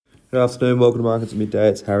Good afternoon, welcome to Markets at Midday.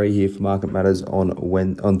 It's Harry here for Market Matters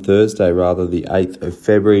on Thursday, the 8th of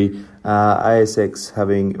February. ASX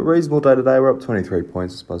having a reasonable day today. We're up 23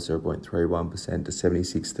 points, it's plus 0.31% to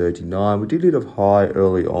 76.39. We did hit a high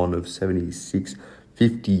early on of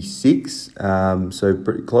 76.56, so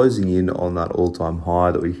closing in on that all-time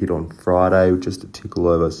high that we hit on Friday, just a tickle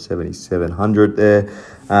over 7,700 there.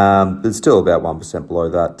 But still about 1% below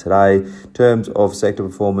that today. In terms of sector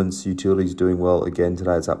performance, utilities doing well again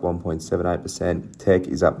today. It's up 1.78%. Tech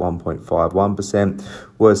is up 1.51%.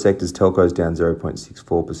 Worst sectors, telco's down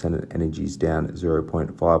 0.64% and energy's down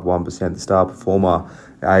 0.51%. The star performer,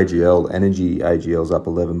 AGL Energy, AGL's up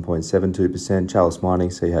 11.72%. Chalice Mining,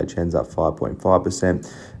 CHN's up 5.5%.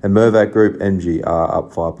 And Mirvac Group, MGR,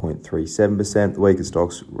 up 5.37%. The weaker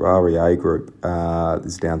stocks, REA Group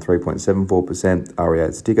is down 3.74%. REA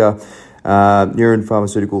ticker. Neuron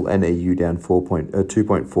Pharmaceutical and EU down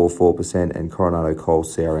 2.44%, and Coronado Coal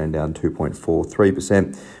CRN down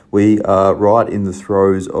 2.43%. We are right in the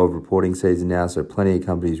throes of reporting season now, so plenty of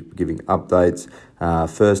companies giving updates.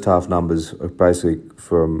 First half numbers are basically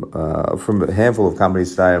from a handful of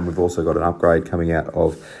companies today, and we've also got an upgrade coming out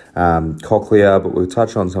of Cochlear, but we'll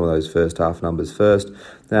touch on some of those first half numbers first.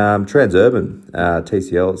 Transurban,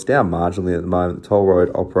 TCL, it's down marginally at the moment. The toll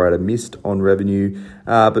road operator missed on revenue,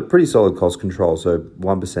 but pretty solid cost control, so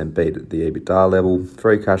 1% beat at the EBITDA level.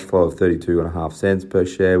 Free cash flow of 32.5 cents per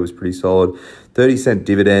share was pretty solid. 30-cent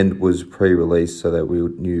dividend was pre-released, so that we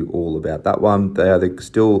knew all about that one. They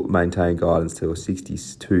still maintain guidance to a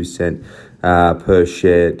 62-cent per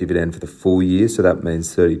share dividend for the full year, so that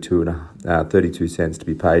means 32 cents to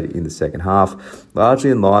be paid in the second half.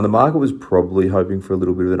 Largely in line. The market was probably hoping for a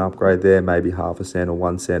little bit of an upgrade there, maybe half a cent or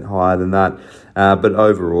 1 cent higher than that, but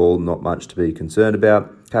overall not much to be concerned about.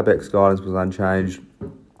 CapEx guidance was unchanged.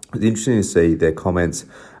 It was interesting to see their comments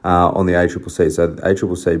on the ACCC. So the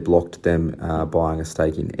ACCC blocked them buying a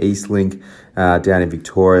stake in Eastlink down in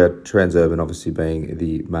Victoria, Transurban obviously being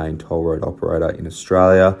the main toll road operator in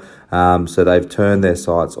Australia. So they've turned their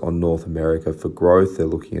sights on North America for growth. They're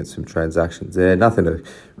looking at some transactions there. Nothing to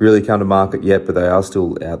really come to market yet, but they are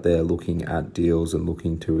still out there looking at deals and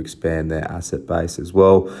looking to expand their asset base as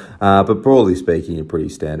well. But broadly speaking, a pretty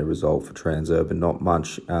standard result for Transurban. Not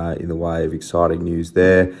much in the way of exciting news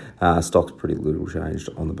there. Stock's pretty little changed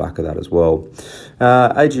on the back of that as well.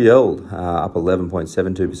 AGL up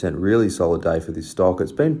 11.72%. Really solid day for this stock.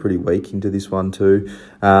 It's been pretty weak into this one too,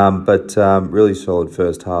 but really solid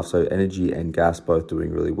first half. So energy and gas both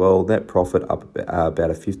doing really well. Net profit up about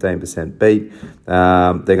a 15% beat.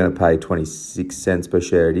 They're going to pay 26 cents per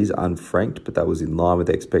share. It is unfranked, but that was in line with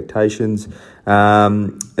expectations.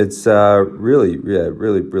 It's really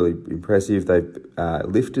impressive. They've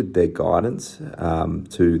lifted their guidance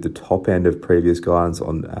to the top end of previous guidance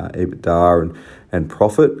on EBITDA and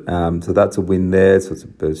profit. So that's a win there. So it's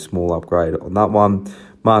a small upgrade on that one.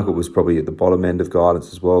 Market was probably at the bottom end of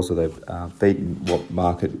guidance as well, so they've beaten what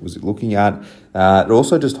market was looking at. It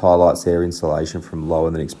also just highlights their insulation from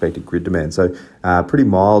lower than expected grid demand. So pretty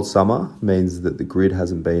mild summer means that the grid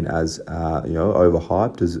hasn't been as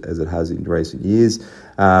overhyped as it has in recent years.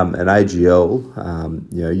 And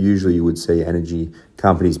AGL, usually you would see energy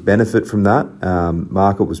companies benefit from that.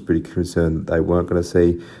 Market was pretty concerned that they weren't going to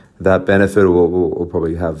see that benefit or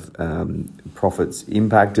probably have profits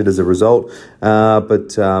impacted as a result. But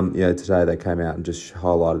today they came out and just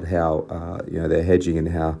highlighted how they're hedging and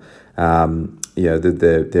how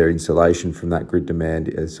their insulation from that grid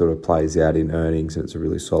demand sort of plays out in earnings, and it's a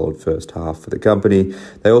really solid first half for the company.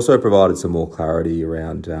 They also provided some more clarity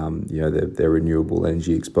around their renewable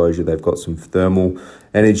energy exposure. They've got some thermal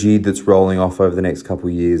energy that's rolling off over the next couple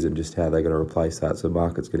of years, and just how they're going to replace that. So the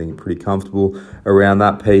market's getting pretty comfortable around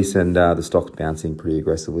that piece, and the stock's bouncing pretty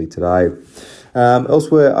aggressively today.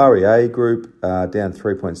 Elsewhere, REA Group down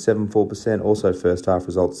 3.74%. Also first half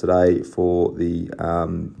results today for the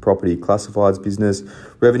property classifieds business.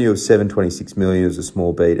 Revenue of $726 million was a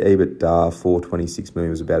small beat. EBITDA $426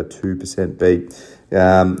 million was about a 2% beat.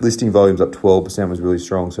 Listing volumes up 12% was really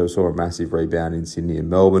strong, so we saw a massive rebound in Sydney and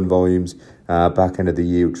Melbourne volumes back end of the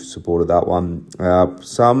year, which supported that one.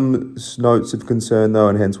 Some notes of concern though,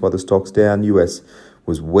 and hence why the stock's down. US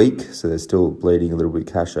was weak, so they're still bleeding a little bit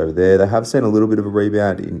of cash over there. They have seen a little bit of a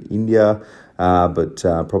rebound in India, but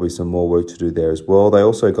probably some more work to do there as well. They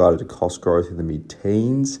also guided to cost growth in the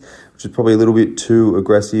mid-teens, which is probably a little bit too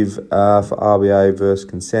aggressive for REA versus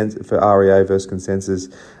consensus.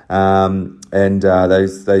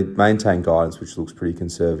 They maintain guidance, which looks pretty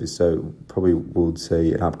conservative, so probably would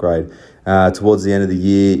see an upgrade towards the end of the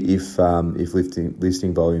year if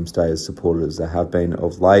listing volume stay as supported as they have been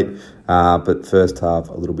of late. But first half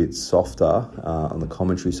a little bit softer on the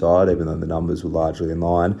commentary side, even though the numbers were largely in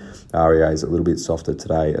line. REA is a little bit softer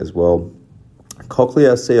today as well.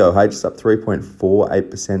 Cochlear COH is up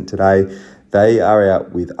 3.48% today. They are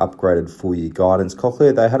out with upgraded full-year guidance.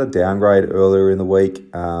 Cochlear, they had a downgrade earlier in the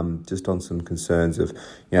week, just on some concerns of,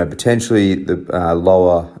 potentially the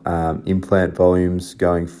lower implant volumes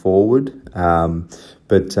going forward.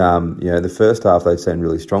 The first half they've seen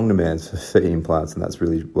really strong demand for implants, and that's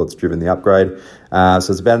really what's driven the upgrade. So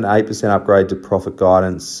it's about an 8% upgrade to profit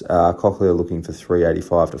guidance. Cochlear looking for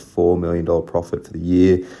 $385 to $4 million profit for the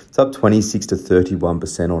year. It's up 26 to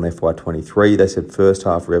 31% on FY23. They said first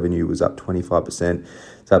half revenue was up 25%.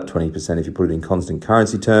 It's up 20% if you put it in constant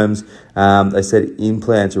currency terms. They said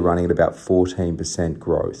implants are running at about 14%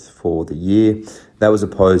 growth for the year. That was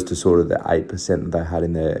opposed to sort of the 8% that they had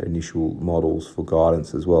in their initial models for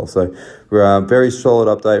guidance as well. So very solid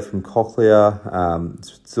update from Cochlear.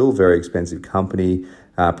 It's still a very expensive company.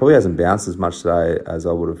 Probably hasn't bounced as much today as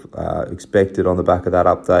I would have expected on the back of that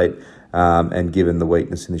update. And given the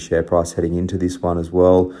weakness in the share price heading into this one as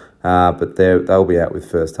well. But they'll be out with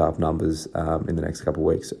first half numbers in the next couple of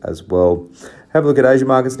weeks as well. Have a look at Asia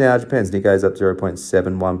markets now. Japan's Nikkei is up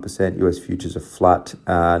 0.71%. US futures are flat.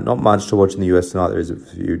 Not much to watch in the US tonight. There is a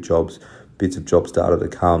few bits of jobs data to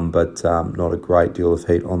come, but not a great deal of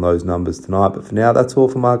heat on those numbers tonight. But for now, that's all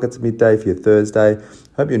for markets midday for your Thursday.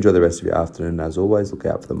 Hope you enjoy the rest of your afternoon. As always, look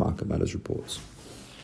out for the Market Matters reports.